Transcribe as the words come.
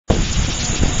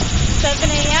7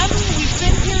 a.m. We've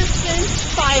been here since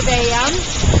 5 a.m.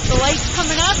 The light's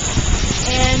coming up,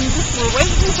 and we're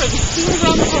waiting for the steam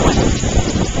drum to lift.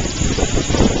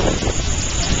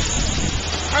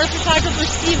 Our photographer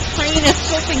Steve Crane is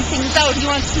scoping things out. He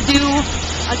wants to do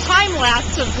a time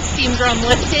lapse of the steam drum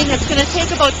lifting. It's going to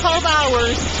take about 12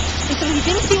 hours. And so he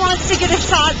thinks he wants to get a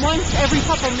shot once every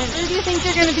couple minutes. Where do you think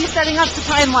they're going to be setting up the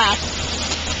time lapse?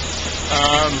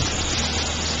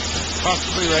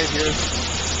 Possibly right here.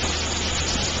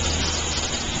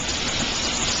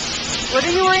 What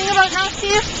are you worrying about now,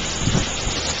 Steve?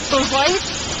 Those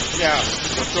lights? Yeah,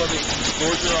 before the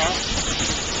boards are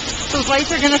off. Those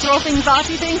lights are going to throw things off,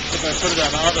 you think? If I put it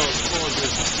on auto, it's full of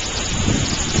this.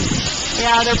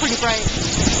 Yeah, they're pretty bright.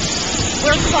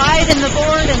 Where's Clyde and the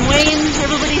board and Wayne?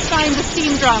 Everybody signed the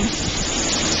steam drum.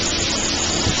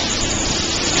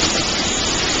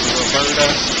 Roberta.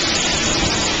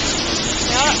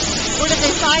 Yeah. What did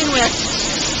they sign with?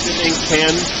 The ink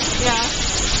pen. Yeah.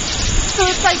 So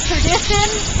it's like tradition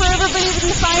for everybody to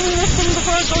be signing this thing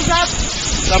before it goes up?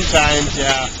 Sometimes,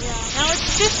 yeah. Now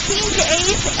it's 15 to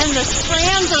 8 and the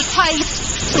strands are tight.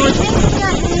 So I think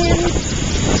that means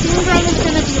the steam drum is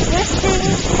going to be lifting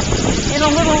in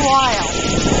a little while.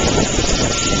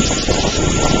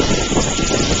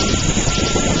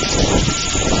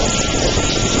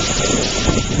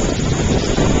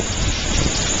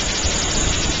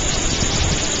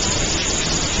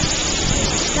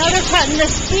 Now they're cutting the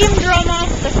steam drum off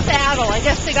the saddle. I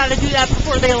guess they got to do that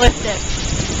before they lift it.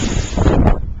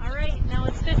 Alright, now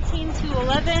it's 15 to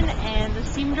 11 and the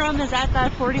steam drum is at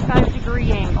that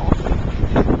 45-degree angle.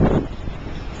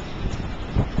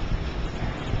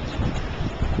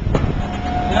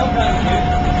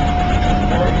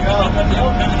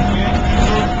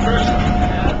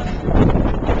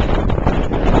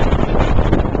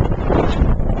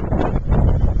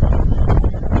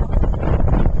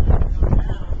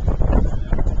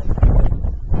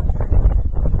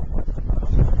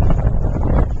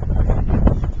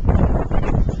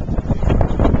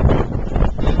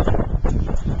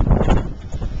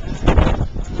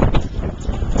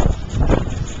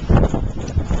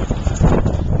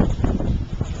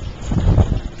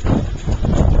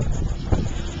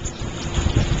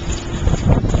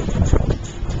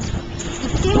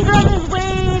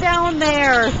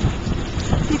 There.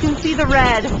 You can see the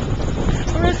red.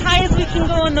 We're as high as we can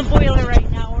go in the boiler right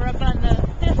now. We're up on the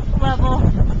 5th level.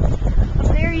 Up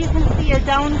there you can see a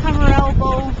downcomer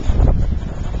elbow.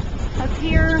 Up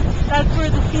here, that's where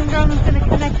the steam drum is going to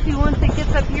connect to once it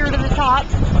gets up here to the top.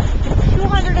 It's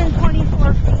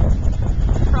 224 feet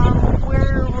from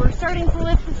where we're starting to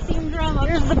lift the steam drum.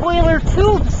 There's the boiler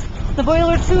tubes. The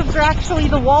boiler tubes are actually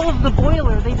the wall of the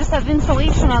boiler. They just have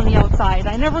insulation on the outside.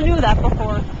 I never knew that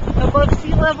before. Above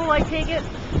sea level, I take it?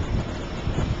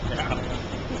 Yeah.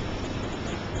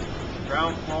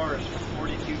 Ground floor is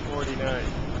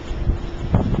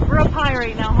 4249. We're up high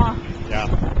right now, huh? Yeah.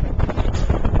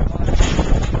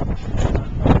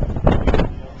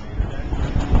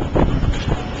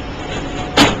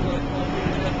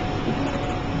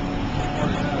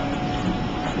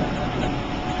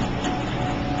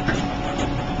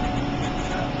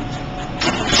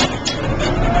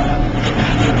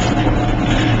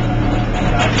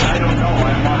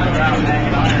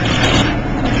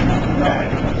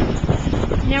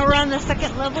 Now we're on the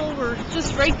 2nd level. We're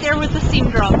just right there with the steam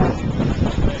drum.